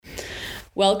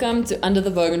Welcome to Under the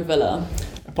Bougainvillea,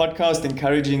 A podcast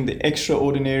encouraging the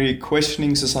extraordinary,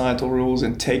 questioning societal rules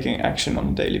and taking action on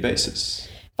a daily basis.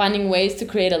 finding ways to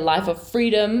create a life of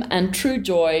freedom and true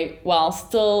joy while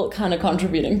still kind of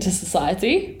contributing to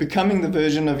society. Becoming the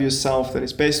version of yourself that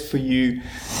is best for you,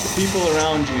 the people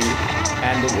around you,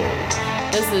 and the world.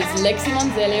 This is Lexi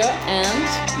Monzelio and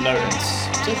Lawrence.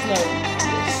 just Lawrence.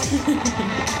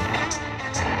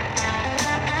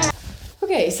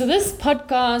 Okay, so this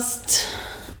podcast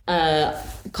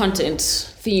content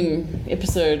theme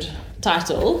episode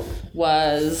title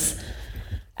was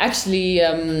actually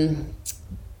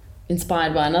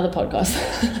inspired by another podcast,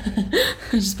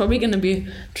 which is probably going to be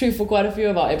true for quite a few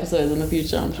of our episodes in the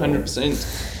future, I'm sure.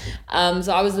 100%.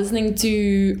 So I was listening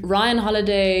to Ryan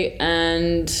Holiday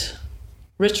and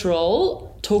Rich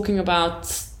Roll talking about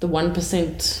the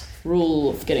 1% rule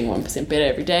of getting 1% better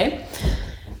every day.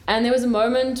 And there was a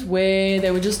moment where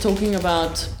they were just talking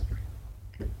about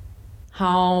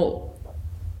how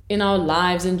in our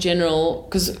lives in general,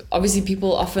 because obviously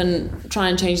people often try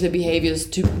and change their behaviors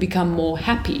to become more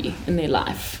happy in their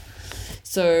life.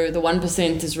 So the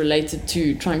 1% is related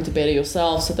to trying to better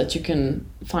yourself so that you can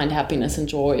find happiness and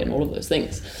joy and all of those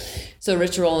things. So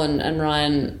Rich Roll and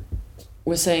Ryan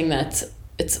were saying that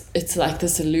it's like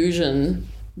this illusion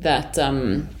that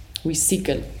we seek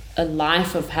a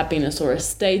life of happiness or a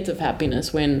state of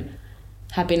happiness when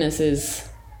happiness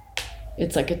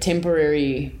it's like a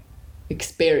temporary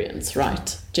experience,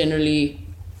 right? Generally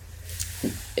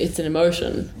it's an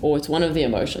emotion, or it's one of the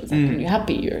emotions. Like when you're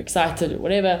happy, you're excited or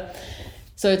whatever.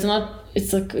 So it's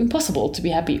like impossible to be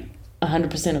happy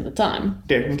 100% of the time.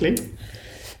 Definitely.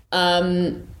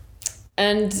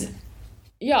 And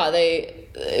yeah,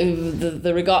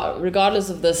 regardless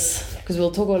of this, because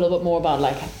we'll talk a little bit more about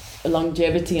like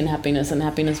longevity and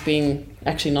happiness being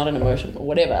actually not an emotion or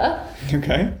whatever.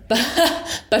 Okay.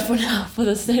 But for now, for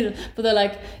the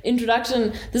like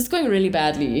introduction, this is going really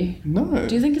badly. No.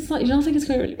 Do you think it's not? You don't think it's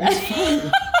going really badly?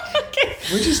 Okay.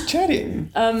 We're just chatting.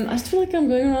 I just feel like I'm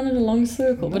going around in a long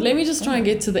circle. But let me just try and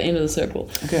get to the end of the circle.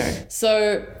 Okay.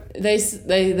 So they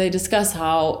discuss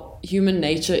how human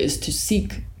nature is to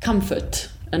seek comfort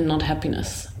and not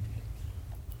happiness.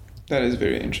 That is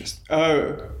very interesting.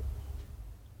 Oh.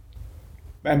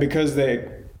 And because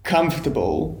they're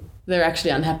comfortable, They're actually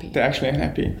unhappy. they're actually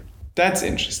unhappy. That's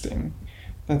interesting.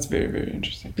 That's very, very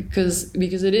interesting. Because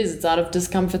it's out of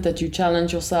discomfort that you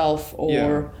challenge yourself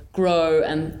or grow,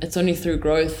 and it's only through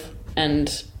growth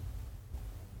and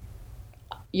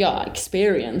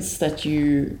experience that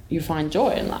you find joy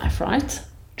in life, right?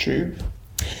 True.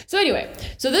 So anyway,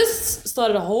 this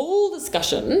started a whole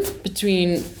discussion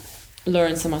between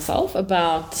Lawrence and myself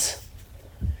about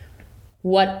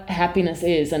what happiness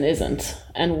is and isn't,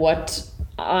 and what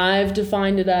I've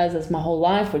defined it as my whole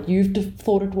life, what you've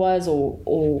thought it was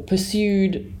or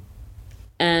pursued.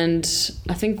 And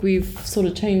I think we've sort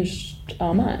of changed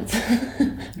our minds,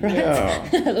 right? Yeah.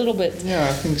 A little bit. Yeah,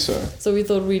 I think so. So we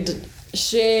thought we'd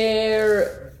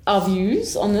share our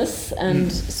views on this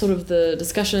and sort of the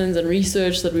discussions and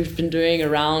research that we've been doing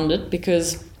around it,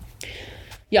 because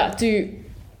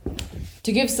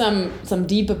to give some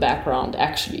deeper background,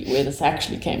 actually, where this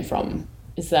actually came from,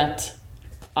 is that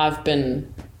I've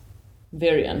been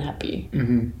very unhappy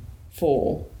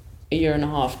for a year and a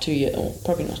half, 2 years, or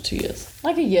probably not 2 years,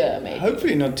 like a year maybe.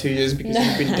 Hopefully not 2 years, because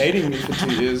you've been dating me for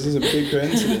 2 years. This is a big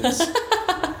coincidence.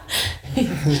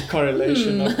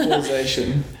 Correlation, not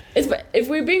causation. If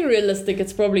we're being realistic,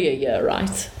 it's probably a year,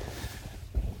 right?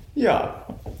 Yeah.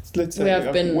 Let's say We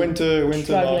have been winter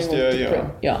struggling last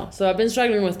year, with So I've been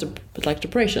struggling with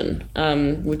depression,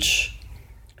 which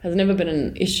has never been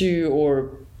an issue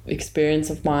or experience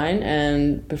of mine.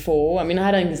 And before, I mean, I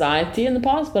had anxiety in the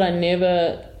past, but I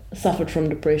never suffered from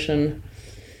depression.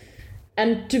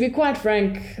 And to be quite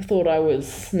frank, I thought I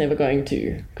was never going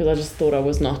to, because I just thought I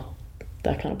was not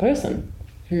that kind of person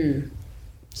who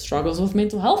struggles with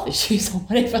mental health issues or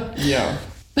whatever. Yeah.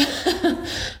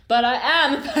 But I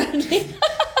am, apparently.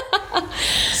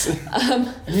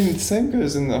 I mean, the same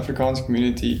goes in the Afrikaans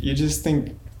community. You just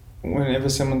think whenever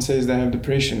someone says they have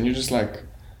depression, you're just like,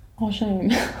 Oh, shame.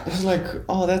 it's like,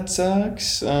 oh, that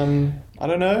sucks. I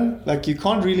don't know. Like, you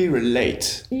can't really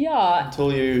relate Yeah.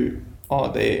 until you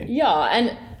are there. Yeah,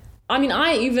 and I mean,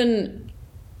 I even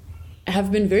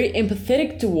have been very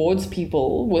empathetic towards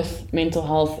people with mental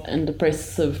health and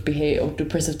depressive behavior or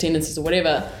depressive tendencies or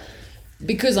whatever,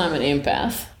 because I'm an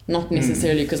empath, not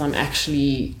necessarily because I'm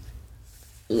actually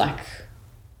like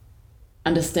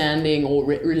understanding or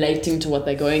relating to what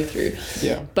they're going through.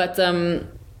 Yeah. But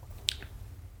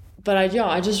I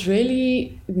just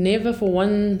really never for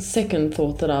 1 second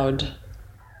thought that I would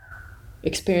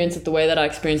experience it the way that I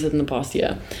experienced it in the past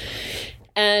year.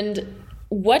 And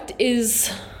what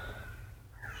is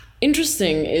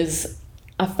interesting is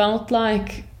I felt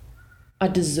like I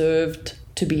deserved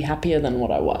to be happier than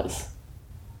what I was.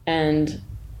 And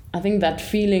I think that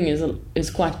feeling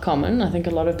is quite common. I think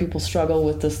a lot of people struggle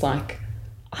with this, like,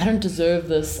 I don't deserve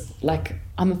this. Like,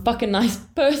 I'm a fucking nice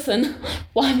person.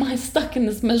 Why am I stuck in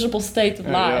this miserable state of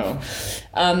life?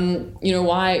 Yeah. You know,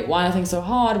 why are things so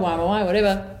hard? Why,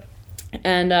 whatever.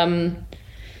 And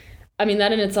I mean,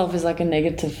 that in itself is like a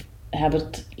negative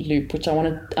habit loop, which I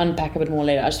want to unpack a bit more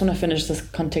later. I just want to finish this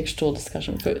contextual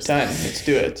discussion first. Done. Let's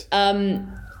do it.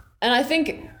 And I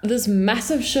think this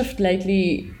massive shift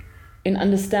lately in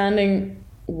understanding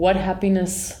what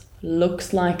happiness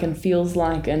looks like and feels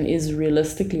like and is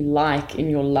realistically like in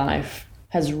your life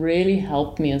has really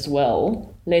helped me as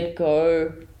well let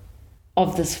go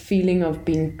of this feeling of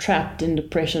being trapped in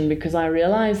depression, because I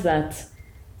realized that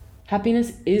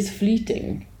happiness is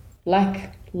fleeting,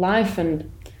 like life and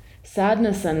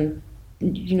sadness and,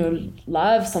 you know,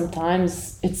 love.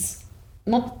 Sometimes it's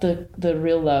not the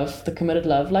real love, the committed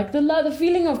love, like the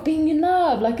feeling of being in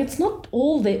love. Like, it's not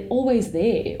always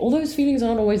there. All those feelings are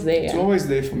not always there. It's always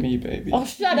there for me, baby. Oh,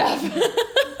 shut up.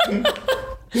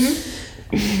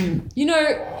 You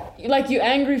know, like, you're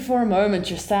angry for a moment,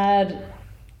 you're sad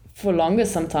for longer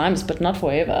sometimes, but not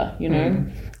forever, you know?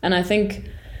 And I think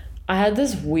I had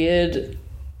this weird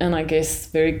and I guess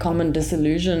very common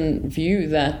disillusion view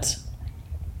that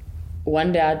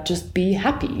one day I'd just be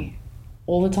happy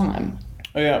all the time.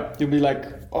 Oh yeah, you'll be like,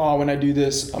 oh, when I do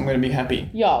this, I'm going to be happy.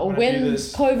 Yeah, or when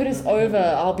COVID is over,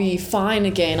 I'll be fine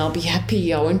again, I'll be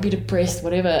happy, I won't be depressed,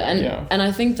 whatever. And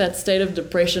I think that state of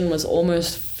depression was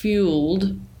almost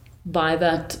fueled by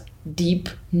that deep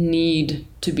need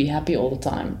to be happy all the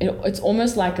time. It's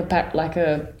almost like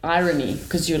a irony,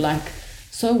 because you're like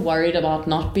so worried about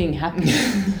not being happy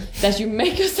that you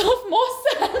make yourself more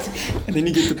sad. And then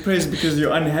you get depressed because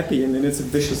you're unhappy, and then it's a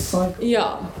vicious cycle.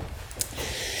 Yeah.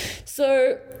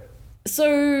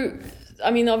 So,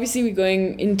 I mean, obviously we're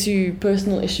going into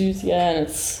personal issues here, and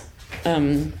it's,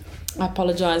 I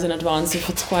apologize in advance if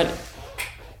it's quite,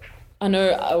 I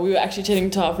know we were actually chatting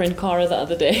to our friend Cara the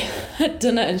other day at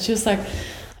dinner, and she was like, I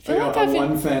feel like I've been...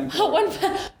 One fan. One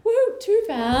fan. Woo, 2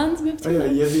 fans.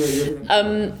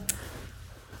 Yeah.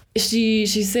 She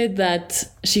said that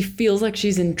she feels like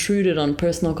she's intruded on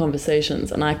personal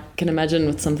conversations, and I can imagine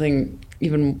with something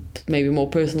even maybe more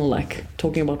personal, like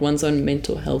talking about one's own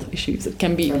mental health issues, it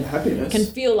can be, can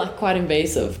feel like quite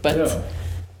invasive. But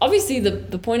obviously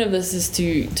the point of this is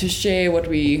to share what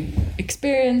we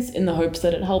experience in the hopes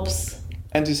that it helps,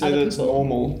 and to say that it's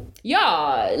normal.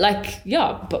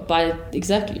 But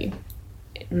exactly,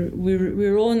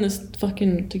 we're all in this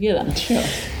fucking together. Yeah.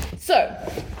 So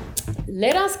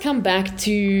let us come back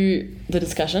to the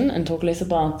discussion and talk less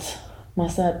about my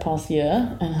sad past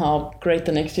year and how great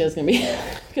the next year is going to be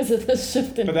because of this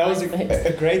shift in. But that was a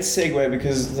great segue,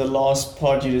 because the last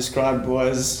part you described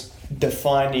was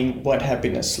defining what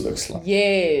happiness looks like.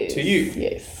 Yes. To you.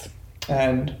 Yes.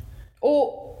 And.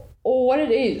 Or what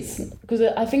it is, because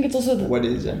I think it's also what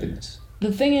is happiness?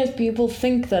 The thing is, people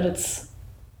think that it's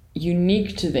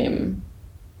unique to them.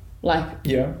 Like,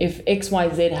 if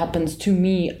XYZ happens to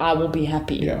me, I will be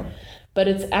happy. Yeah. But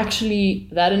it's actually,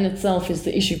 that in itself is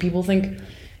the issue. People think,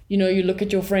 you know, you look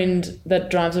at your friend that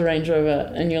drives a Range Rover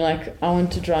and you're like, I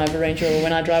want to drive a Range Rover.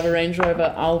 When I drive a Range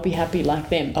Rover, I'll be happy like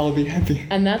them. I'll be happy.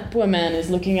 And that poor man is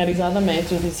looking at his other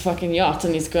mates with his fucking yacht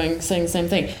and he's saying the same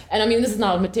thing. And I mean, this is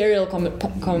now a material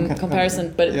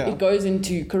comparison, but it goes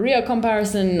into career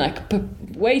comparison, like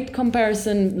weight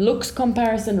comparison, looks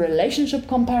comparison, relationship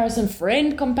comparison,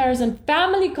 friend comparison,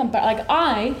 family comparison.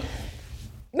 Like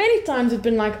many times have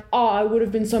been like, oh, I would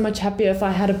have been so much happier if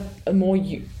I had a more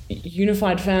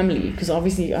unified family, because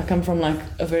obviously I come from like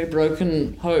a very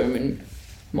broken home in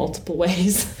multiple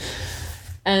ways.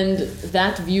 And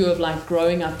that view of like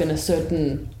growing up in a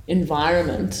certain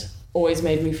environment always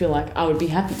made me feel like I would be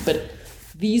happy. But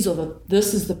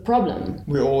this is the problem.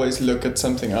 We always look at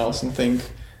something else and think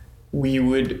we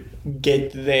would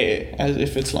get there, as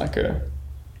if it's like a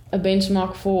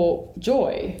benchmark for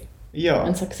joy. Yeah.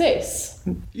 And success.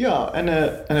 Yeah, and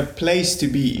a place to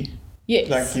be. Yes.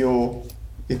 Like you're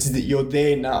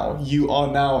there now. You are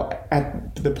now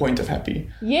at the point of happy.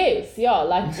 Yes, yeah,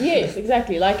 yes,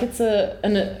 exactly. Like it's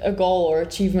a goal or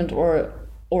achievement or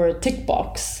a tick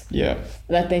box. Yeah.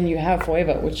 That then you have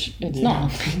forever, which it's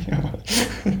not.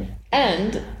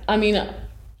 And I mean,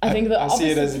 I think I see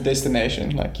it as a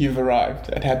destination. Like you've arrived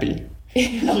at happy.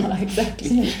 Yeah,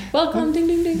 exactly. Welcome, ding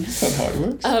ding ding. That's not how it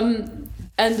works.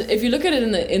 And if you look at it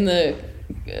in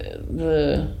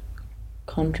the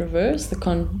controverse,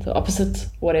 the opposite,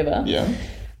 whatever. Yeah.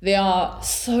 There are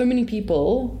so many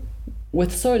people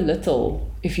with so little,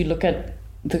 if you look at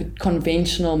the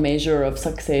conventional measure of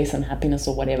success and happiness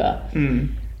or whatever.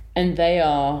 And they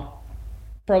are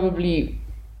probably,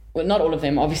 well, not all of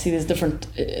them, obviously there's different,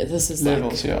 this is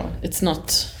Levels, like, yeah. it's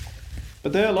not,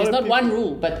 But there are a lot there's of not people, one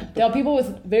rule, but there are people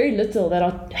with very little that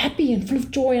are happy and full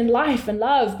of joy and life and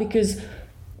love because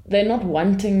they're not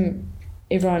wanting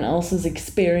everyone else's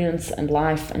experience and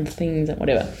life and things and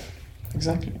whatever.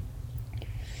 Exactly.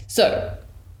 So,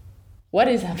 what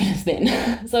is happiness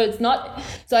then? So it's not,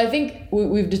 so I think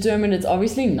we've determined it's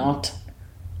obviously not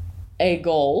a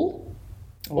goal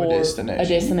Or a destination. a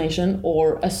destination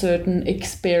or a certain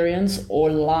experience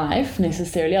or life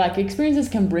necessarily. Like experiences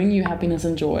can bring you happiness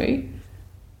and joy.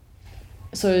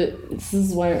 So this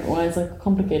is why it's like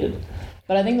complicated.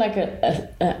 But I think like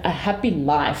a happy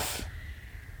life,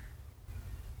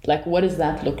 like what does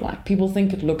that look like? People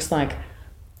think it looks like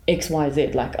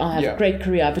XYZ, like I have a great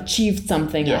career, I've achieved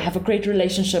something, I have a great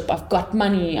relationship, I've got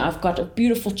money, I've got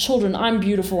beautiful children, I'm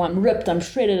beautiful, I'm ripped, I'm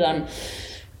shredded,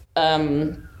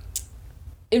 I'm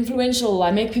influential,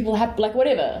 I make people happy, like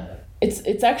whatever.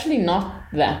 It's actually not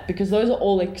that, because those are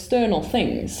all external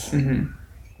things.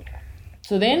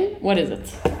 So then what is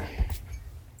it?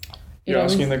 You're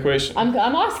asking the question. I'm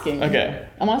asking. Okay.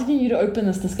 I'm asking you to open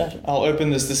this discussion. I'll open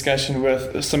this discussion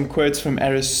with some quotes from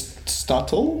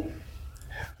Aristotle.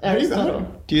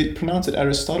 Aristotle. Do you pronounce it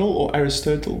Aristotle or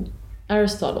Aristotle?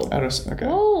 Aristotle. Okay.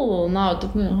 Oh,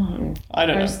 no. I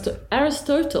don't know.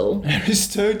 Aristotle.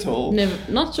 Aristotle.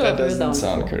 Never, not sure. That doesn't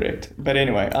sound correct. But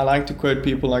anyway, I like to quote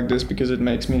people like this because it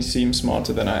makes me seem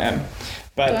smarter than I am.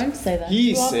 But don't say that.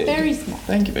 He you are said, very smart.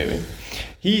 Thank you, baby.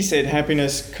 He said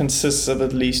happiness consists of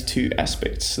at least two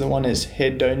aspects. The one is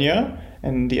hedonia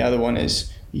and the other one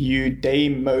is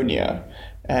eudaimonia.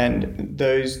 And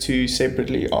those two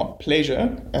separately are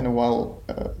pleasure and a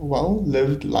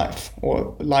well-lived life,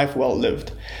 or life well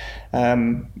lived.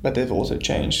 But they've also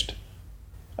changed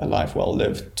a life well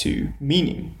lived to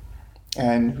meaning.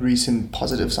 And recent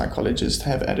positive psychologists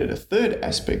have added a third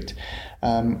aspect,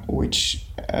 which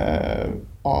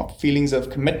are feelings of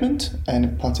commitment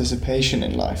and participation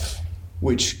in life,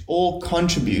 which all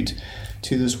contribute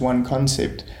to this one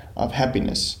concept of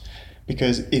happiness.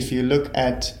 Because if you look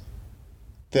at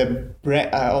the brain,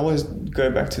 I always go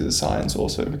back to the science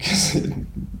also because it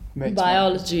makes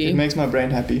biology. It makes my brain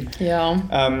happy. Yeah.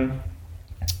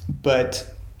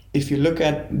 But if you look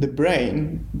at the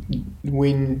brain,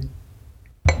 when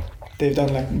they've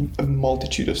done like a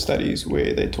multitude of studies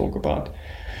where they talk about,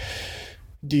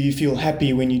 do you feel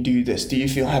happy when you do this? Do you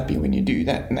feel happy when you do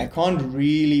that? And they can't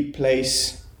really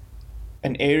place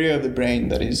an area of the brain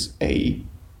that is a,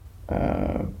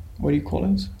 what do you call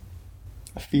it?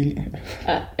 A feeling.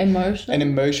 Emotion? An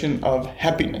emotion of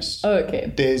happiness. Oh,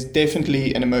 okay. There's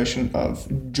definitely an emotion of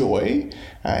joy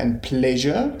and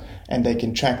pleasure, and they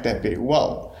can track that very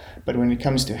well. But when it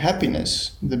comes to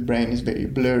happiness, the brain is very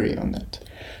blurry on that.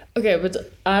 Okay, but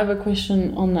I have a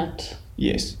question on that.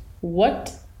 Yes.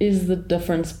 What is the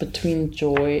difference between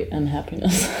joy and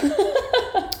happiness?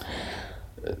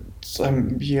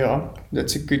 Yeah,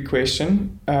 that's a good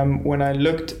question. When I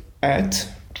looked at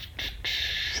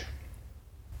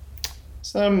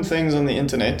some things on the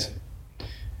internet,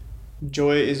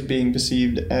 joy is being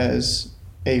perceived as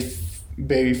a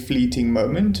very fleeting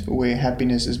moment, where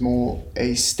happiness is more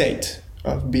a state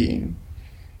of being.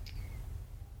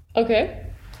 Okay.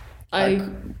 I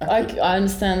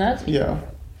understand that. Yeah.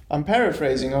 I'm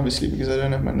paraphrasing, obviously, because I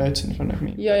don't have my notes in front of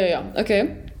me. Yeah.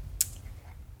 Okay.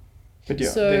 But yeah,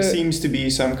 So, there seems to be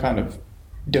some kind of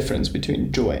difference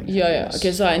between joy and Yeah. happiness.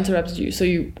 Okay, so I interrupted you. So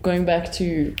you going back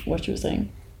to what you were saying?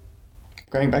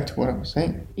 Going back to what I was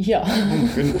saying. Yeah. Oh my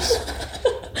goodness.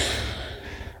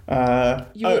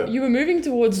 You were moving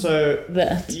towards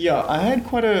that. Yeah, I had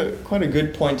quite a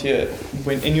good point here.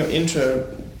 When in your intro,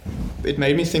 it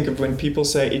made me think of when people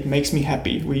say it makes me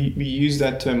happy. We use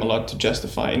that term a lot to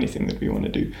justify anything that we want to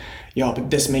do. Yeah, but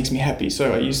this makes me happy.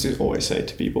 So I used to always say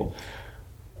to people,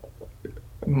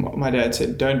 my dad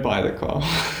said, don't buy the car,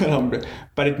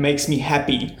 but it makes me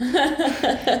happy.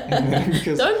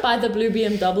 Don't buy the blue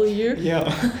BMW. Yeah.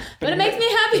 But it makes me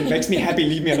happy. It makes me happy,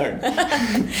 leave me alone.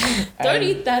 Don't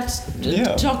eat that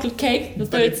chocolate cake, the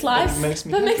third slice. Makes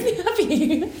me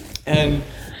happy. And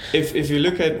if you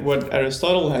look at what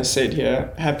Aristotle has said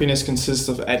here, happiness consists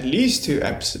of at least two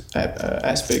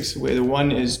aspects, where the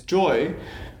one is joy,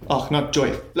 not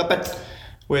joy,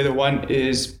 where the one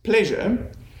is pleasure,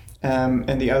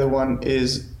 and the other one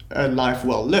is a life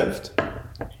well lived.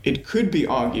 It could be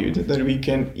argued that we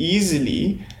can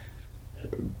easily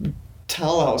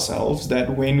tell ourselves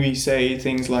that when we say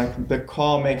things like the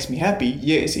car makes me happy,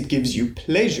 yes, it gives you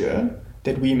pleasure,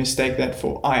 that we mistake that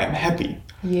for I am happy.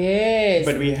 Yes.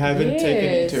 But we haven't taken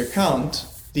into account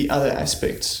the other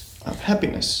aspects of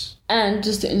happiness. And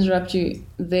just to interrupt you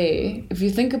there, if you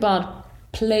think about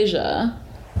pleasure,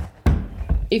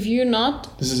 if you're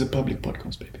not... This is a public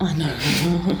podcast, baby. I know.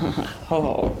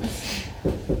 Oh.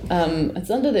 It's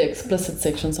under the explicit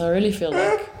section, so I really feel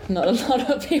like not a lot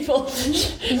of people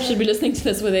should be listening to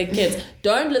this with their kids.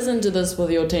 Don't listen to this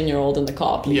with your 10-year-old in the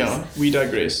car, please. Yeah, we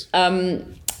digress.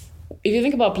 If you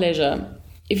think about pleasure,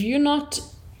 if you're not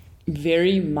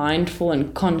very mindful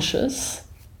and conscious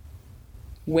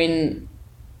when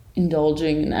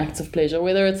indulging in acts of pleasure,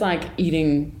 whether it's like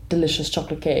eating delicious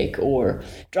chocolate cake or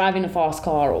driving a fast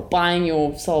car or buying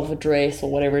yourself a dress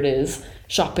or whatever it is,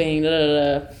 shopping,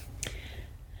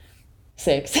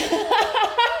 sex.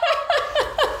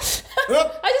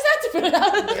 I just had to put it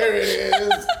out. There it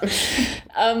is.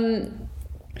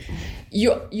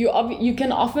 You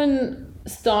can often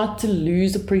start to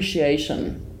lose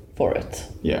appreciation for it.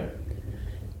 Yeah.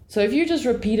 So if you're just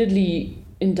repeatedly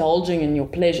indulging in your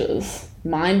pleasures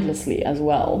mindlessly as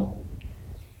well,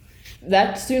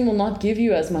 that soon will not give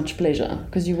you as much pleasure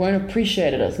because you won't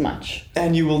appreciate it as much.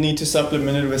 And you will need to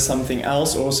supplement it with something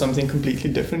else or something completely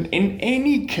different in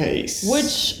any case.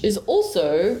 Which is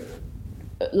also,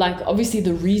 like, obviously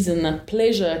the reason that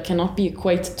pleasure cannot be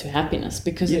equated to happiness,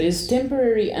 because it is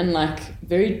temporary and, like,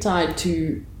 very tied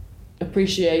to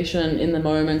appreciation in the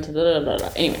moment.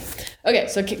 Anyway, okay,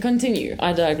 so continue.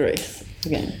 I digress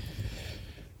again.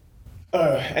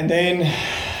 And then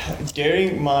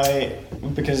during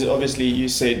because obviously you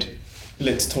said,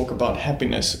 let's talk about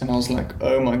happiness. And I was like,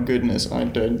 oh my goodness, I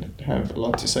don't have a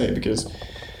lot to say because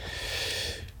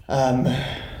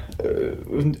I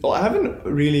haven't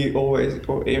really always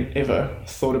or ever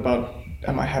thought about,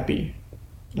 am I happy?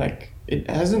 Like, it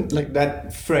hasn't, like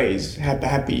that phrase,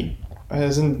 happy,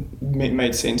 hasn't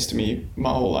made sense to me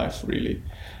my whole life, really.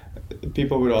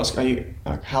 People would ask, are you,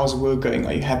 like, how's work going?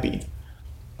 Are you happy?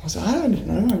 I was like, I don't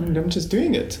know, I'm just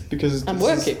doing it because I'm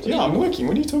working. I'm working.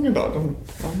 What are you talking about? I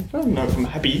don't know if I'm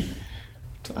happy.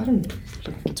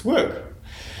 It's work.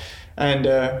 And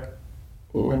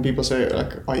when people say,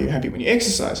 like, are you happy when you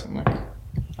exercise? I'm like,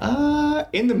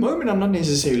 in the moment I'm not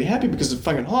necessarily happy because it's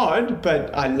fucking hard,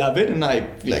 but I love it and I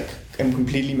am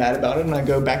completely mad about it and I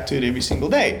go back to it every single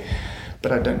day.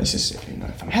 But I don't necessarily know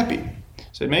if I'm happy.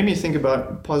 So it made me think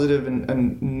about positive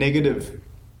and negative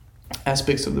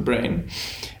aspects of the brain,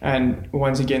 and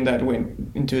once again that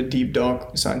went into a deep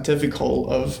dark scientific hole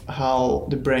of how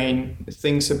the brain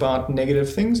thinks about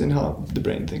negative things and how the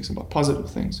brain thinks about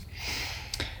positive things.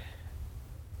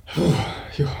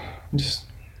 Okay.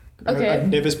 I've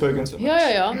never spoken so much.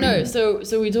 Yeah. No, so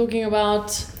we're talking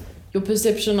about your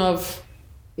perception of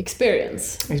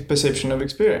experience. Perception of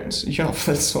experience. Yeah,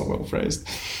 that's so well phrased.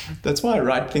 That's why I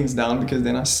write things down, because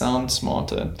then I sound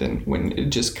smarter than when it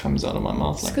just comes out of my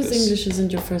mouth like this. Because English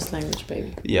isn't your first language,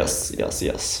 baby. Yes. Yeah,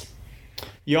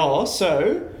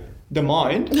 so the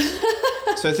mind.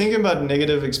 So thinking about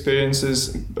negative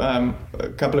experiences, a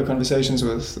couple of conversations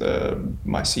with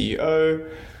my CEO.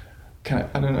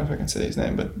 I don't know if I can say his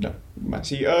name, but no, my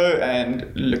CEO,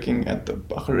 and looking at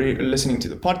listening to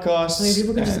the podcast. I mean,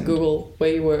 people can just Google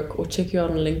where you work or check you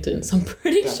out on LinkedIn. So I'm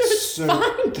pretty sure it's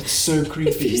fine. That's so creepy.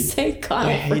 If you say Kyle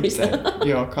I hate Fraser. that.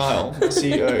 Yeah, Kyle, the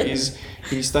CEO,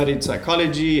 he studied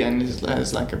psychology and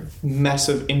has like a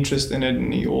massive interest in it,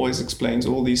 and he always explains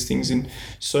all these things in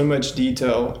so much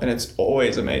detail, and it's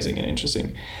always amazing and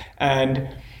interesting. And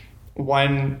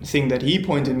one thing that he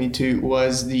pointed me to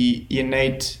was the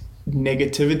innate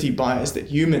negativity bias that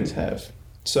humans have.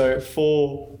 So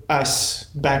for us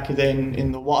back then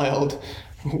in the wild,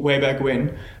 way back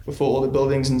when, before all the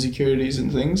buildings and securities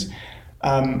and things,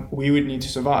 we would need to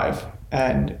survive.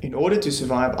 And in order to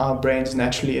survive, our brains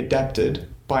naturally adapted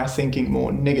by thinking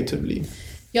more negatively.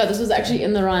 Yeah, this was actually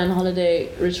in the Ryan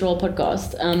Holiday Rich Roll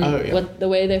podcast. What the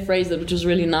way they phrased it, which was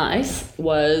really nice,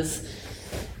 was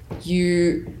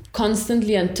you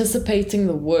constantly anticipating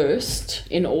the worst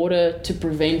in order to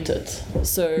prevent it.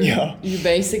 So you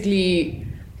basically,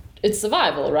 it's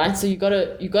survival, right? So you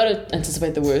gotta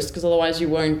anticipate the worst, because otherwise you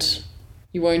won't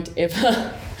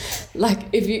ever like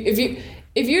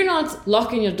if you're not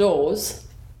locking your doors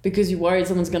because you're worried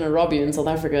someone's gonna rob you in South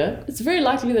Africa, it's very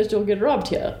likely that you'll get robbed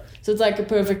here. So it's like a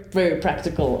perfect, very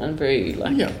practical and very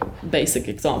basic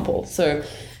example. So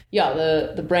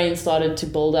the brain started to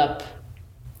build up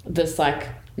this like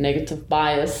negative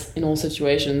bias in all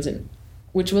situations,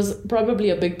 which was probably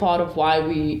a big part of why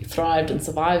we thrived and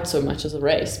survived so much as a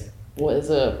race or as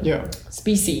a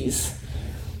species,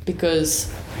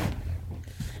 because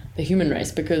the human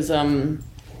race, because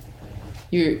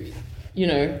you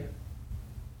know.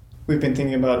 We've been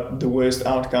thinking about the worst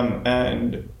outcome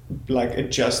and like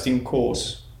adjusting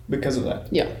course because of that.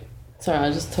 Yeah. Sorry,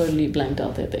 I just totally blanked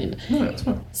out there at the end. No, that's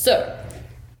fine. So,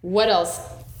 what else?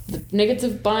 The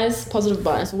negative bias, positive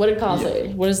bias. What did Carl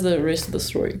say? What is the rest of the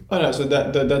story? Oh no, so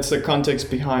that's the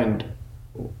context behind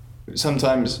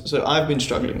sometimes. So I've been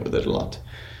struggling with it a lot.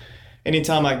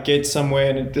 Anytime I get somewhere,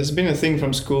 and there's been a thing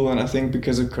from school, and I think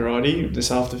because of karate, the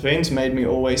self-defense made me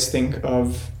always think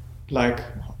of like,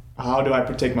 how do I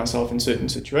protect myself in certain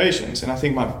situations? And I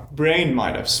think my brain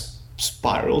might have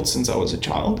spiraled since I was a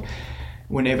child.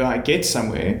 Whenever I get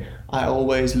somewhere, I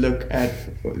always look at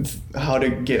how to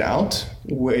get out.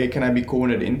 Where can I be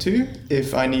cornered into?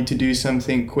 If I need to do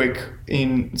something quick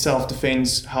in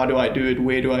self-defense, how do I do it?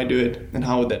 Where do I do it? And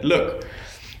how would that look?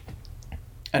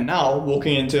 And now,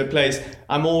 walking into a place,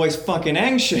 I'm always fucking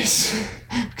anxious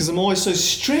because I'm always so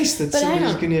stressed that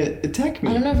somebody's going to attack me.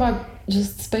 I don't know if I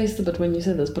just spaced a bit when you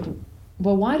said this, but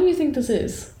why do you think this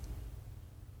is?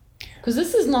 Because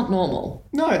this is not normal.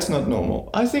 No, it's not normal.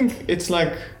 I think it's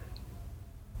like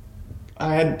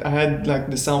I had like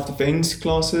the self-defense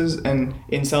classes, and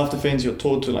in self-defense you're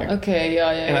taught to like. Okay, yeah.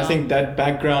 And I think that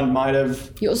background might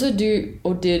have. You also do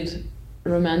or did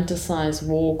romanticize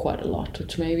war quite a lot,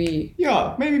 which maybe.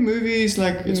 Yeah, maybe movies,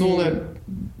 like it's all that.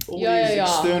 All these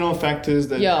external factors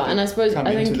that. Yeah, and I suppose come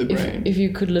I think into the brain. if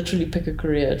you could literally pick a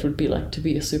career, it would be like to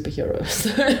be a superhero,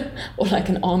 or like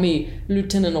an army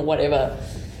lieutenant or whatever.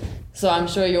 So I'm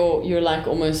sure you're like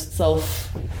almost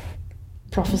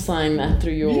self-prophesying that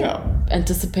through your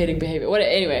anticipating behavior.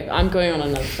 Anyway, I'm going on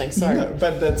another thing. Sorry. No,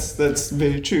 but that's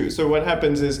very true. So what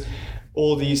happens is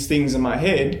all these things in my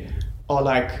head are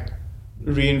like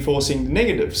reinforcing the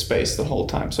negative space the whole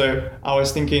time. So I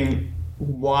was thinking,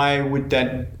 why would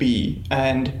that be?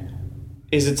 And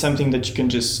is it something that you can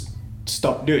just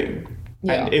stop doing?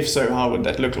 Yeah. And if so, how would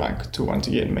that look like to once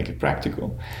again make it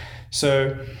practical?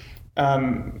 So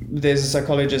there's a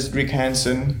psychologist, Rick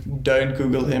Hansen. Don't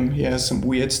Google him. He has some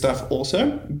weird stuff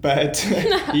also. But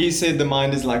he said the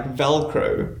mind is like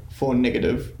Velcro for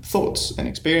negative thoughts and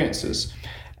experiences.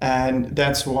 And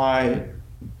that's why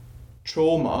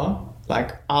trauma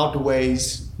like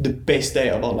outweighs the best day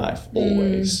of our life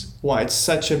always. Why it's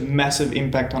such a massive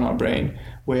impact on our brain,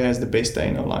 whereas the best day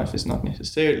in our life is not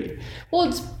necessarily.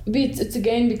 Well, it's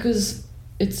again because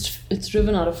it's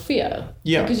driven out of fear.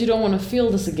 Yeah. Because you don't want to feel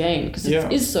this again because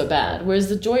it is so bad. Whereas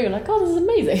the joy, you're like, oh, this is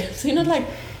amazing. So you're not like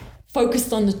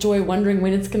focused on the joy, wondering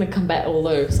when it's going to come back.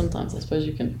 Although sometimes I suppose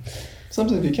you can.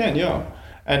 Sometimes you can, yeah.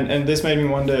 And this made me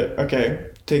wonder, okay,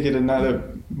 take it another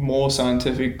more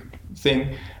scientific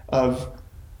thing of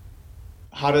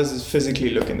how does it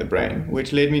physically look in the brain,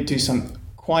 which led me to some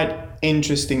quite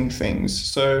interesting things.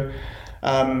 So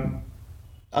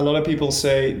a lot of people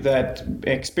say that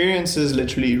experiences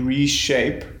literally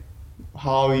reshape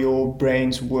how your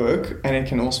brains work, and it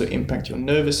can also impact your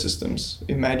nervous systems.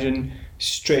 Imagine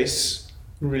stress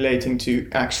relating to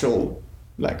actual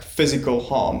like physical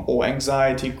harm, or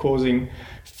anxiety causing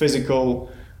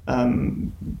physical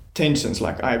tensions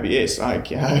like IBS. I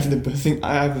have the thing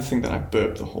that I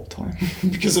burp the whole time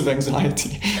because of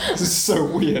anxiety. This is so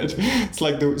weird. It's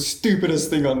like the stupidest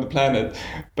thing on the planet.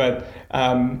 But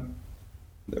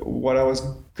what I was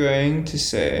going to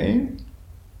say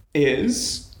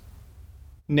is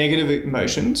negative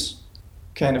emotions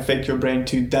can affect your brain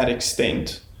to that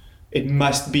extent. It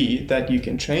must be that you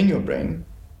can train your brain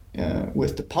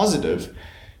with the positive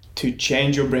to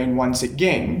change your brain once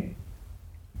again,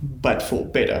 but for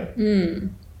better.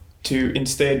 To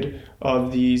instead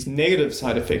of these negative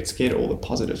side effects, get all the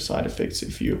positive side effects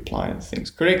if you apply things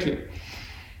correctly.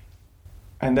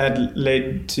 And that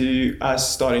led to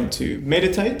us starting to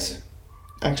meditate,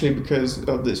 actually because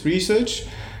of this research,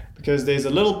 because there's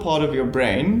a little part of your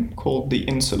brain called the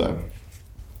insula.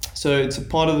 So it's a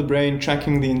part of the brain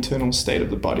tracking the internal state of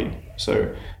the body.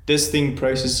 So this thing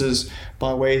processes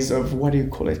by ways of, what do you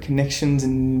call it, connections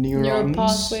and neurons? Neural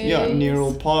pathways. Yeah,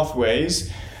 neural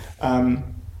pathways.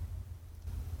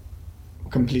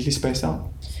 Completely spaced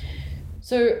out.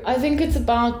 So I think it's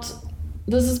about,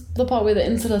 this is the part where the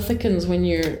insula thickens when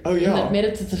you're in that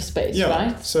meditative space,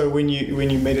 right? So when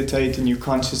you meditate and you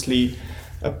consciously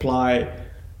apply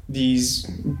these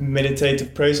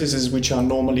meditative processes, which are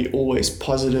normally always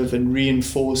positive and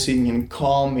reinforcing and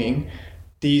calming,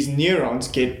 these neurons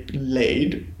get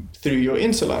laid through your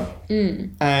insula.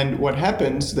 And what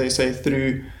happens, they say,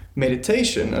 through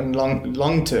meditation and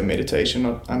long-term meditation,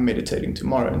 not I'm meditating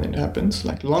tomorrow and then it happens,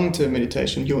 like long-term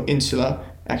meditation, your insula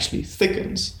actually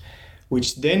thickens,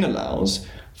 which then allows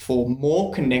for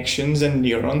more connections and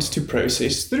neurons to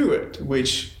process through it,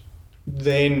 which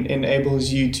then enables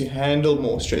you to handle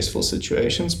more stressful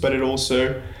situations, but it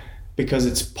also, because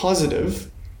it's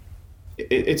positive,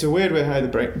 it's a weird way how the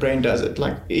brain does it.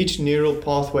 Like each neural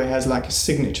pathway has like a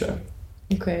signature.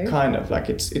 Okay. Kind of like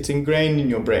it's ingrained in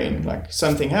your brain. Like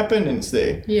something happened and it's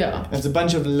there. Yeah. There's a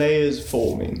bunch of layers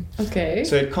forming. Okay.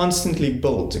 So it constantly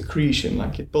builds accretion,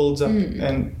 like it builds up.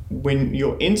 And when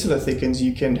your insula thickens,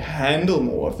 you can handle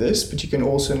more of this, but you can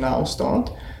also now start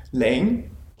laying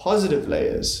positive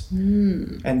layers.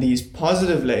 And these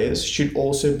positive layers should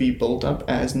also be built up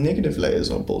as negative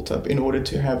layers are built up in order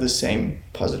to have the same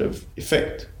positive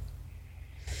effect.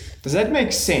 Does that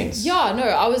make sense? Yeah, no,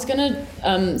 I was gonna,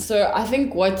 so I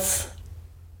think what's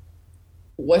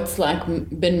like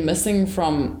been missing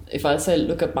from, if I say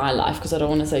look at my life, because I don't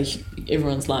want to say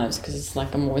everyone's lives, because it's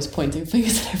like I'm always pointing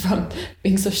fingers at everyone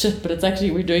being so shit, but it's actually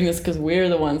we're doing this because we're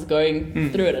the ones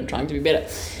going through it and trying to be better.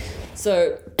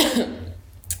 So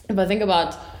if I think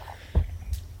about,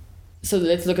 so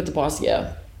let's look at the past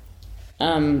year.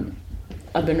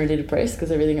 I've been really depressed because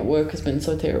everything at work has been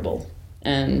so terrible,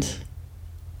 and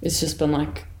it's just been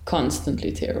like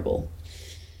constantly terrible.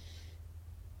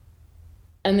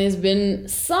 And there's been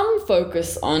some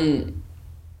focus on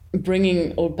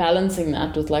bringing or balancing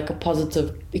that with like a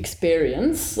positive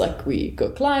experience. Like we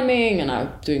go climbing and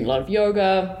I'm doing a lot of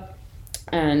yoga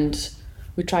and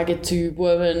we try to get to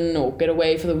Woven or get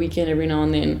away for the weekend every now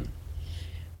and then.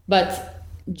 But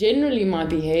generally my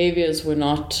behaviors were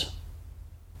not,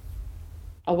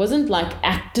 I wasn't like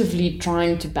actively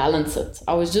trying to balance it.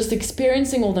 I was just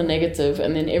experiencing all the negative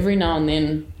and then every now and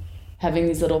then having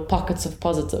these little pockets of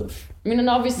positive. I mean, and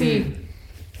obviously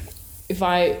if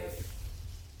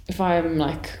I'm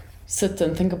like sit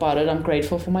and think about it, I'm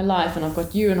grateful for my life and I've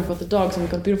got you and I've got the dogs and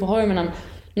we've got a beautiful home and I'm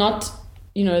not,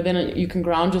 you know, then you can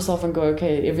ground yourself and go,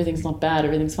 okay, everything's not bad,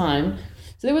 everything's fine.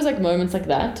 So there was like moments like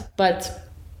that, but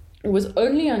it was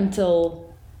only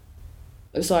until,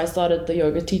 so I started the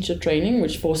yoga teacher training,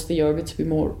 which forced the yoga to be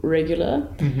more regular.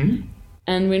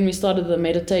 And when we started the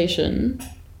meditation,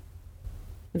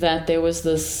 that there was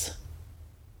this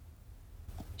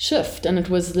shift, and it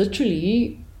was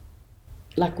literally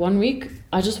like 1 week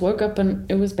I just woke up and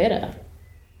it was better,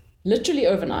 literally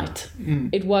overnight.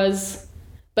 It was,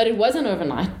 but it wasn't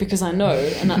overnight because I know,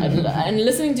 and and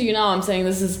listening to you now, I'm saying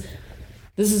this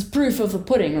is proof of the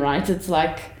pudding, right? It's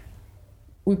like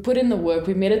we put in the work,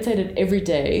 we meditated every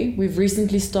day. We've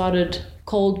recently started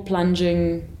cold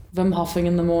plunging, Wim Hofing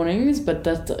in the mornings, but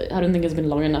that I don't think has been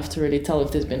long enough to really tell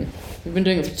if we've been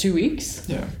doing it for 2 weeks.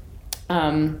 Yeah.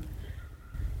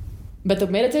 But the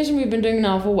meditation we've been doing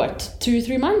now for what,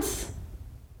 2-3 months?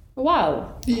 A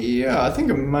while. Yeah, I think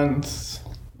a month.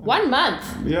 1 month?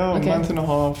 Yeah, Okay. a month and a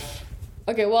half.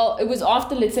 Okay, well, it was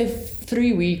after, let's say,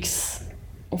 3 weeks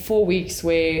or 4 weeks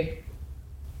where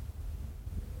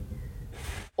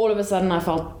all of a sudden I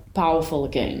felt powerful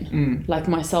again, like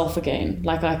myself again,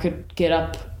 like I could get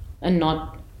up and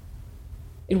not,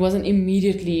 it wasn't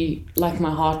immediately like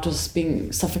my heart was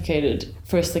being suffocated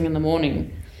first thing in the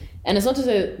morning. And it's not to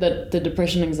say that the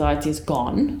depression, anxiety is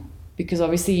gone, because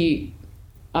obviously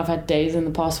I've had days in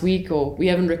the past week, or we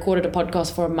haven't recorded a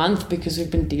podcast for a month because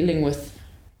we've been dealing with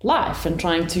life and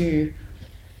trying to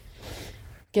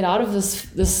get out of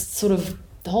this sort of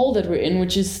hole that we're in,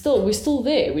 which is we're still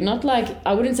there. We're not like,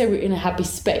 I wouldn't say we're in a happy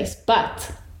space,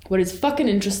 but what is fucking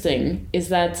interesting is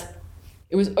that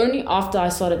it was only after I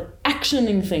started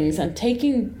actioning things and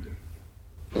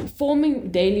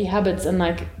forming daily habits and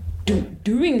like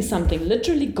doing something,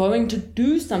 literally going to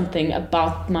do something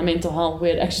about my mental health,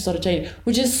 where it actually started changing,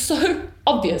 which is so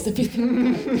obvious if you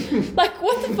think like,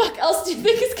 what the fuck else do you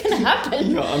think is gonna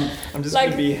happen? Yeah, I'm just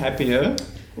Like- gonna be happier.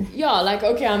 Yeah, like,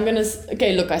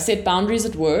 okay, look, I set boundaries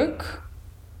at work,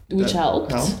 which That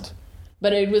helped.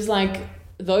 But it was like,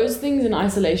 those things in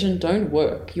isolation don't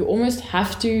work. You almost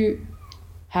have to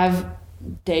have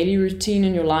daily routine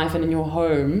in your life and in your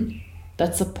home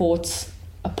that supports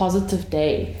a positive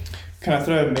day. Can I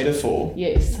throw a metaphor?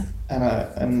 Yes. And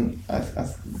I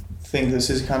think this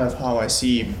is kind of how I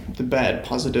see the bad,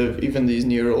 positive, even these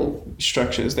neural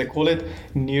structures. They call it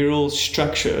neural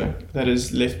structure that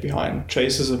is left behind,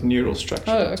 traces of neural structure.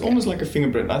 Oh, It's okay. almost like a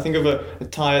fingerprint. I think of a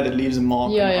tire that leaves a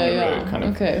mark on the road kind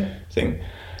of thing.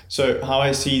 So how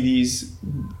I see these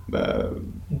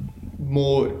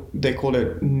more, they call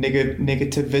it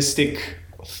negativistic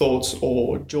thoughts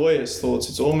or joyous thoughts.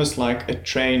 It's almost like a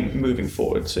train moving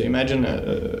forward. So imagine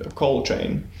a coal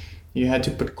train. You had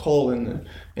to put coal in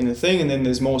the thing, and then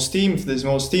there's more steam. If there's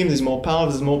more steam, there's more power.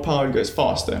 If there's more power, it goes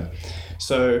faster.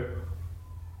 So,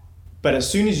 but as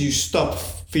soon as you stop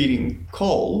feeding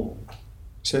coal,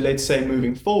 so let's say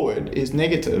moving forward is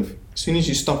negative, as soon as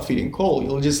you stop feeding coal,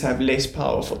 you'll just have less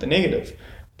power for the negative.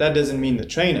 That doesn't mean the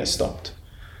train has stopped.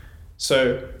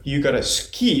 So you gotta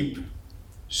keep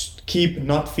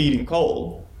not feeding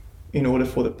coal in order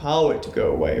for the power to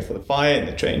go away, for the fire in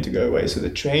the train to go away, so the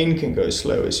train can go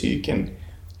slower, so you can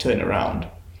turn around.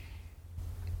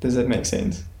 Does that make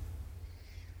sense?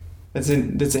 That's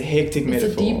a hectic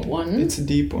metaphor. It's a deep one. It's a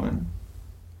deep one.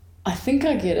 I think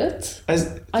I get it.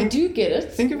 I do get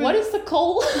it. Think of it. What is the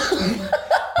coal?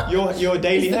 Your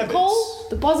daily is the habits. coal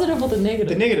the positive or the negative?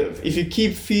 The negative. If you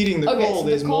keep feeding the coal, so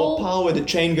there's more power. The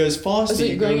train goes faster. So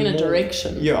you're going in a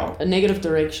direction. Yeah. A negative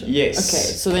direction. Yes. Okay.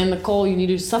 So then the coal, you need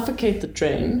to suffocate the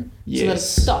train so that it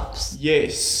stops.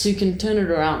 Yes. So you can turn it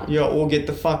around. Yeah, or get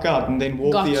the fuck out and then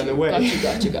walk the other way.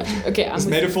 Got you. Okay. This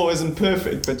metaphor isn't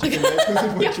perfect, but you can make with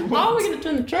it what you want. How are we going to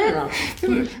turn the train around?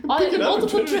 Are there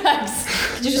multiple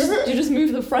tracks? you just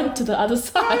move the front to the other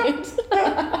side.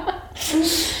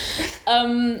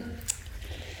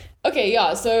 Okay,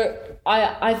 yeah. So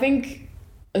I think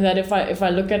that if I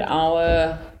look at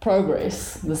our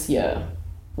progress this year,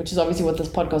 which is obviously what this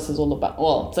podcast is all about.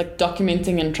 Well, it's like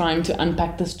documenting and trying to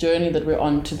unpack this journey that we're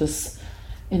on to this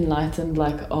enlightened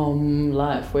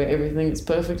life where everything is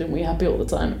perfect and we're happy all the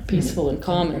time, peaceful and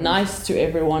calm and nice to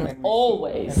everyone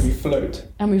always. And we float.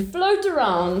 And we float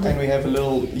around. And we have a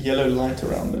little yellow light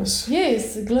around us.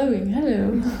 Yes, glowing.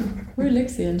 Hello. We're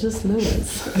Lexi and Just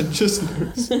Lawrence. And Just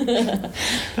Lawrence.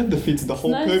 That defeats the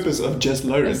whole purpose of Just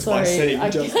Lawrence by saying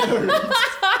Just Lawrence.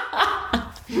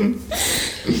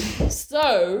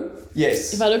 So,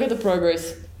 yes. If I look at the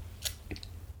progress,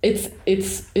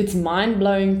 it's mind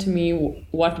blowing to me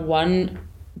what one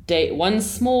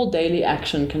small daily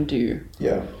action can do.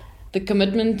 Yeah. The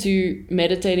commitment to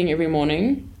meditating every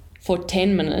morning for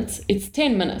 10 minutes. It's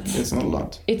 10 minutes. It's not a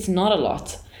lot. It's not a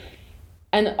lot.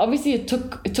 And obviously it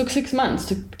took 6 months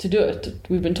to do it.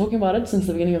 We've been talking about it since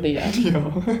the beginning of the year.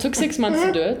 Yeah. It took 6 months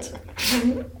to do it.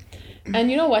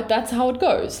 And you know what? That's how it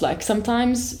goes. Like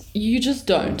sometimes you just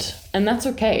don't. And that's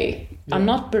okay. Yeah. I'm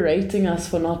not berating us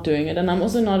for not doing it. And I'm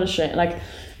also not ashamed. Like,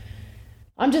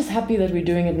 I'm just happy that we're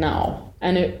doing it now.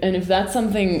 And if that's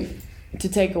something to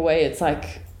take away, it's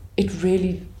like,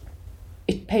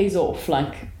 it pays off.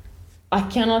 Like, I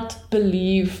cannot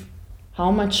believe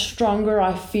how much stronger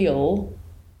I feel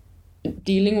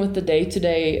dealing with the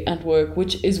day-to-day at work,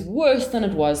 which is worse than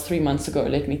it was 3 months ago,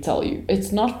 let me tell you.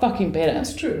 It's not fucking better.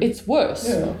 That's true. It's worse.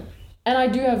 Yeah. And I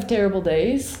do have terrible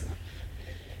days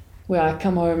where I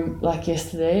come home like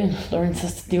yesterday and Lawrence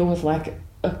has to deal with like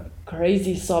a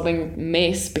crazy sobbing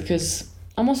mess because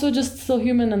I'm also just still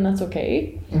human and that's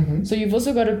okay. Mm-hmm. So you've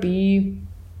also got to be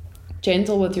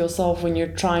gentle with yourself when you're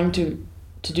trying to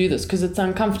do this because it's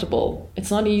uncomfortable.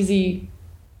 It's not easy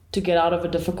to get out of a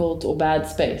difficult or bad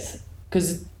space.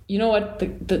 Because you know what,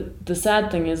 the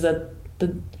sad thing is that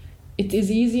it is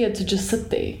easier to just sit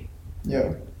there.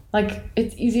 Yeah. Like,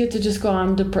 it's easier to just go,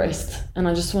 I'm depressed and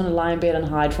I just want to lie in bed and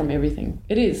hide from everything.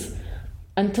 It is.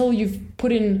 Until you've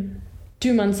put in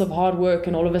 2 months of hard work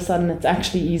and all of a sudden it's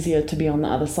actually easier to be on the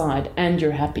other side and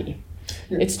you're happy.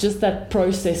 Yeah. It's just that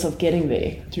process of getting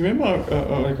there. Do you remember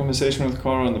our conversation with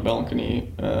Cara on the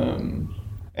balcony?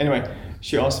 Anyway,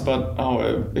 she asked about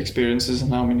our experiences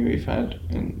and how many we've had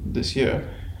in this year.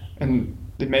 And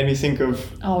it made me think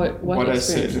of what I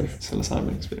said,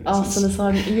 psilocybin experiences. Oh,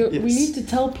 psilocybin. Yes. We need to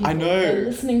tell people I know. They're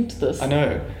listening to this. I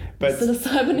know. But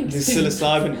psilocybin experiences. The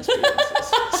psilocybin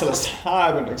experiences.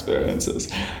 Psilocybin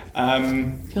experiences.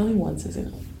 Feeling once is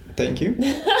enough. Thank you.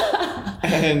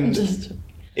 And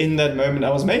in that moment,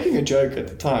 I was making a joke at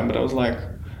the time, but I was like,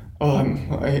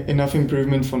 enough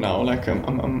improvement for now. Like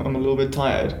I'm a little bit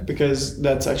tired because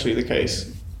that's actually the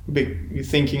case. You're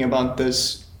thinking about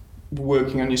this,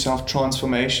 working on yourself,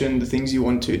 transformation, the things you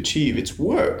want to achieve. It's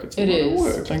work. It's a lot of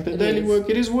work. Like the daily work,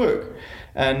 it is work.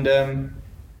 And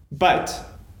but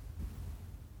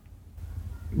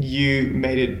you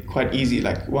made it quite easy.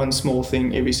 Like one small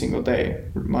thing every single day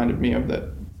reminded me of that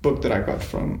book that I got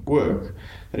from work.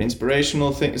 That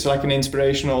inspirational thing. It's like an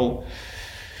inspirational.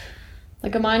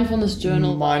 Like a mindfulness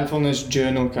journal. Mindfulness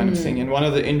journal kind of thing. And one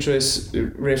of the interests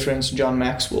referenced John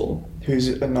Maxwell, who's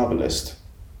a novelist.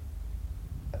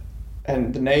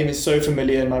 And the name is so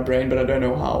familiar in my brain, but I don't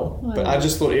know how. But I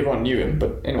just thought everyone knew him.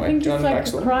 But anyway, I think John he's like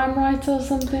Maxwell. A crime writer or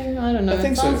something. I don't know. I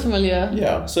think it sounds familiar.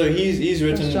 Yeah. So he's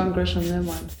written John Grisham, never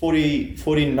mind.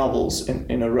 40 novels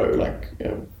in a row,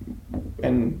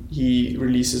 and he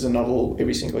releases a novel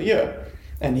every single year.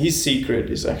 And his secret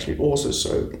is actually also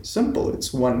so simple.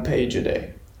 It's 1 page a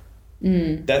day.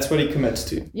 That's what he commits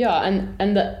to. Yeah,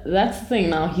 and that's the thing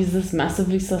now. He's this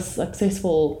massively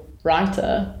successful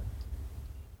writer.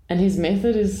 And his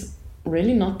method is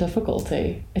really not difficult,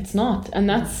 eh? It's not. And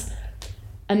that's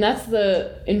And that's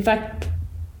in fact,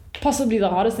 possibly the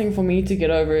hardest thing for me to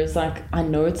get over is like, I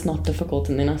know it's not difficult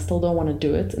and then I still don't want to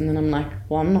do it. And then I'm like,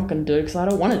 well, I'm not going to do it because I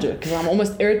don't want to do it, because I'm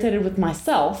almost irritated with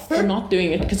myself for not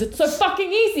doing it because it's so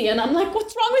fucking easy. And I'm like,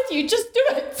 what's wrong with you? Just do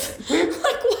it.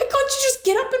 Like, why can't you just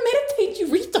get up and meditate, you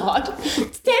retard?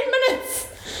 It's 10 minutes.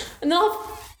 And then I'll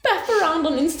faff around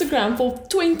on Instagram for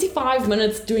 25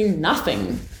 minutes doing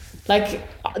nothing. Like,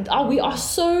 we are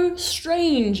so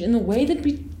strange in the way that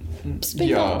we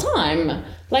spend our time.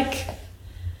 Like,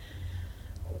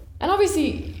 and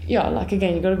obviously, like,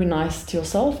 again, you got to be nice to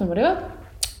yourself and whatever.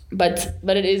 But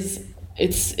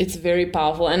it's very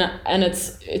powerful, and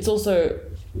it's also,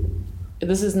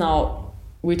 this is now,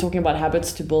 we're talking about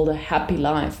habits to build a happy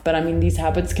life. But I mean, these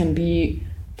habits can be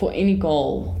for any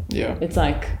goal. Yeah. It's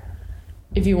like,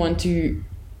 if you want to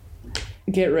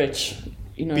get rich,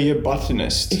 be a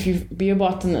botanist. If you be a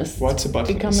botanist. What's a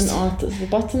botanist? Become an artist. A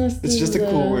botanist it's just a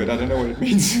cool word. I don't know what it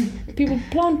means.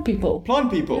 Plant people.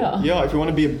 Plant people. Yeah, if you want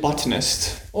to be a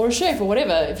botanist. Or a chef or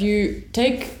whatever. If you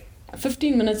take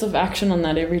 15 minutes of action on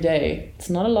that every day, it's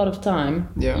not a lot of time.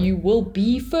 Yeah. You will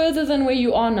be further than where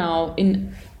you are now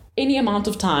in any amount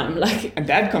of time. Like, and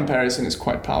that comparison is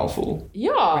quite powerful.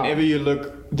 Yeah. Whenever you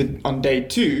look on day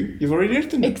 2, you've already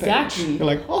written the page. You're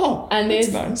like, oh, and that's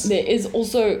nice. There is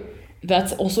also,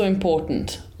 that's also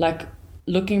important. Like,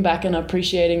 looking back and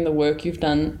appreciating the work you've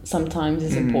done sometimes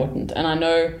is important. And I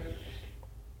know,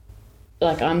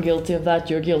 like, I'm guilty of that,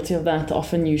 you're guilty of that.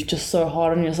 Often you're just so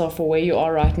hard on yourself for where you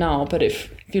are right now. But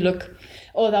if you look,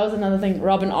 that was another thing.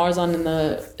 Robin Arzon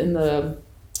in the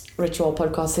Ritual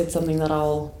podcast said something that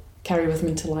I'll carry with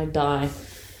me till I die.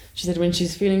 She said when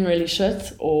she's feeling really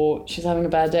shit or she's having a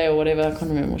bad day or whatever, I can't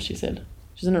remember what she said.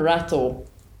 She's in a rut or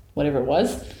whatever it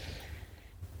was.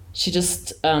 She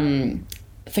just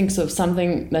thinks of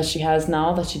something that she has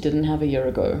now that she didn't have a year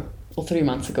ago or 3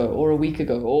 months ago or a week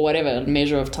ago or whatever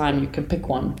measure of time. You can pick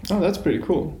one. Oh, that's pretty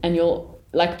cool. And you'll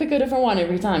like pick a different one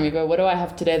every time. You go, what do I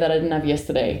have today that I didn't have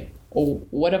yesterday? Or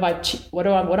what am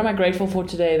I grateful for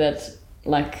today that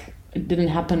like it didn't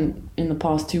happen in the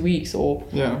past 2 weeks? Or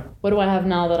what do I have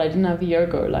now that I didn't have a year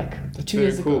ago? Like that's 2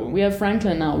 years ago. We have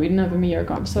Franklin now. We didn't have him a year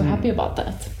ago. I'm so happy about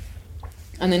that.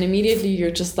 And then immediately you're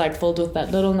just like filled with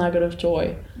that little nugget of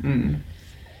joy.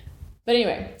 But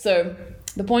anyway, so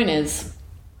the point is,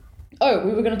 I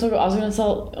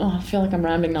feel like I'm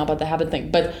rambling now about the habit thing,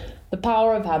 but the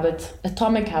power of habit,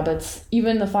 atomic habits,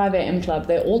 even the 5 a.m. club,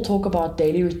 they all talk about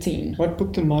daily routine. What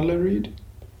book did Marlo read?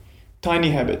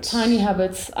 Tiny Habits. Tiny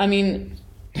Habits. I mean,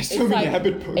 there's so many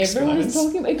habit books. Everyone is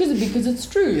talking about it because it's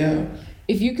true. Yeah.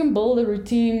 If you can build a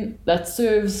routine that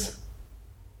serves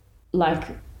like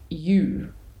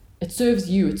you, it serves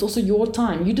you. It's also your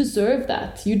time. You deserve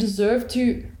that. You deserve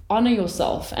to honor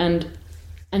yourself and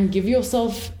give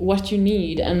yourself what you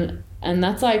need. And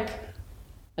that's like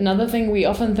another thing. We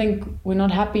often think we're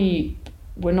not happy,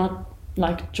 we're not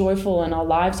like joyful, and our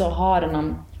lives are hard, and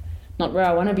I'm not where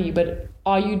I want to be. But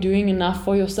are you doing enough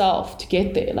for yourself to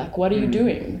get there? Like, what are you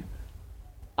doing?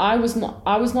 I was not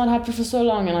happy for so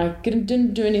long, and I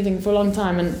didn't do anything for a long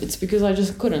time, and it's because I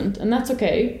just couldn't, and that's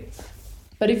okay.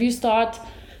 But if you start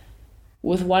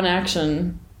with one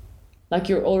action, like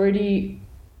you're already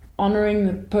honoring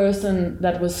the person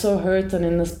that was so hurt and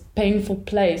in this painful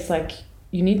place. Like,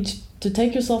 you need to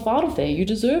take yourself out of there. You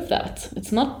deserve that.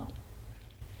 It's not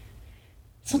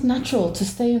natural to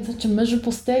stay in such a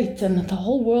miserable state, and the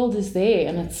whole world is there,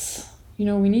 and it's,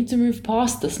 we need to move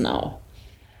past this now.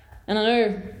 And I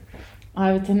know I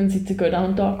have a tendency to go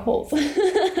down dark holes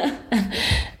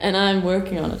and I'm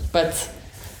working on it, but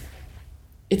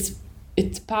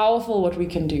it's powerful what we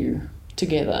can do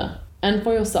together and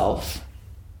for yourself.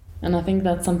 And I think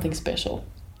that's something special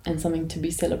and something to be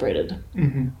celebrated.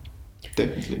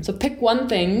 Definitely. So pick one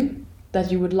thing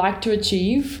that you would like to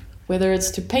achieve, whether it's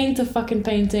to paint a fucking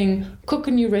painting, cook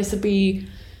a new recipe,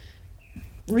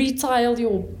 retile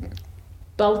your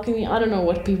balcony. I don't know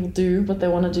what people do, what they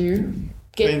want to do.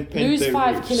 Lose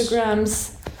 5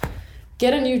 kilograms,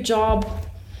 get a new job,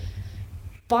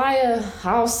 buy a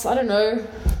house, I don't know.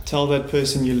 Tell that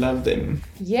person you love them.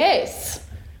 Yes.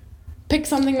 Pick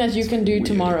something that you can do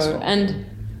tomorrow. Example. And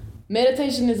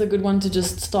meditation is a good one to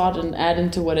just start and add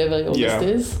into whatever your list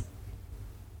is.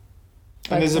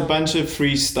 But and there's a bunch of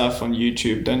free stuff on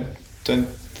YouTube. Don't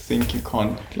think you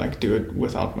can't do it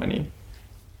without money.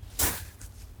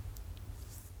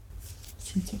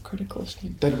 Seems so critical.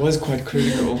 That was quite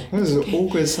critical. That was an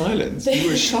awkward silence. You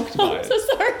were shocked by it. I'm so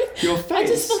sorry. Your face. I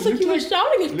just felt like you were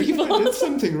shouting at people. Like I did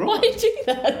something wrong. Why did you do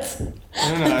that?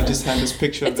 I don't know. I just had this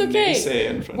picture of the naysayer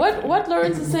in front of me. What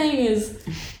Lawrence is saying is,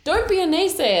 Don't be a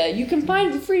naysayer. You can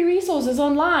find free resources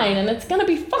online and it's going to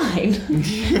be fine.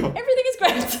 Everything is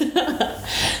great.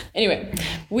 Anyway,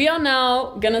 we are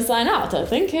now going to sign out, I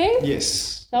think, hey?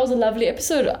 Yes. That was a lovely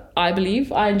episode, I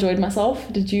believe. I enjoyed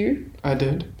myself. Did you? I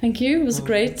did. Thank you. It was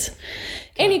great.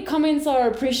 Any comments are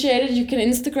appreciated. You can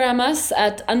Instagram us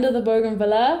at Under the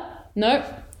Bougainvillea. No.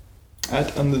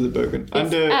 At Under the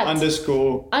Bougainvillea.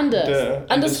 Underscore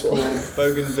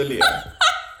Bougainvillea.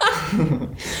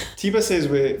 Tiba says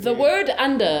the word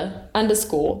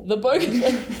underscore the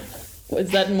Bougainvillea.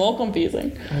 Is that more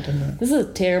confusing? I don't know. This is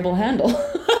a terrible handle.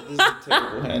 This is a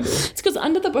terrible handle. It's because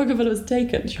Under the Bougainvillea was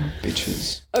taken. You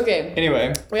bitches. Okay.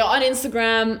 Anyway. We are on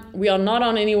Instagram. We are not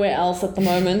on anywhere else at the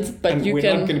moment, but we're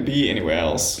not going to be anywhere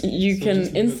else. You can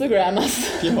Instagram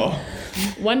us. Yeah.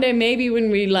 One day, maybe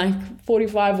when we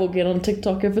 45, we'll get on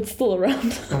TikTok if it's still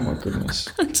around. Oh my goodness.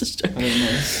 I'm just joking. I don't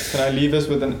know. Can I leave us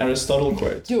with an Aristotle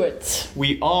quote? Do it.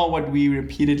 We are what we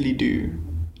repeatedly do.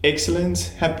 Excellence,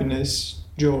 happiness,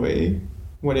 joy,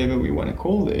 whatever we want to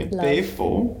call it. Love.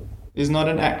 Therefore, is not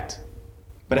an act,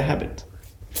 but a habit.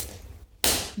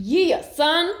 Yeah,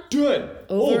 son. Do it.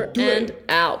 Over do and it.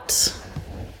 out.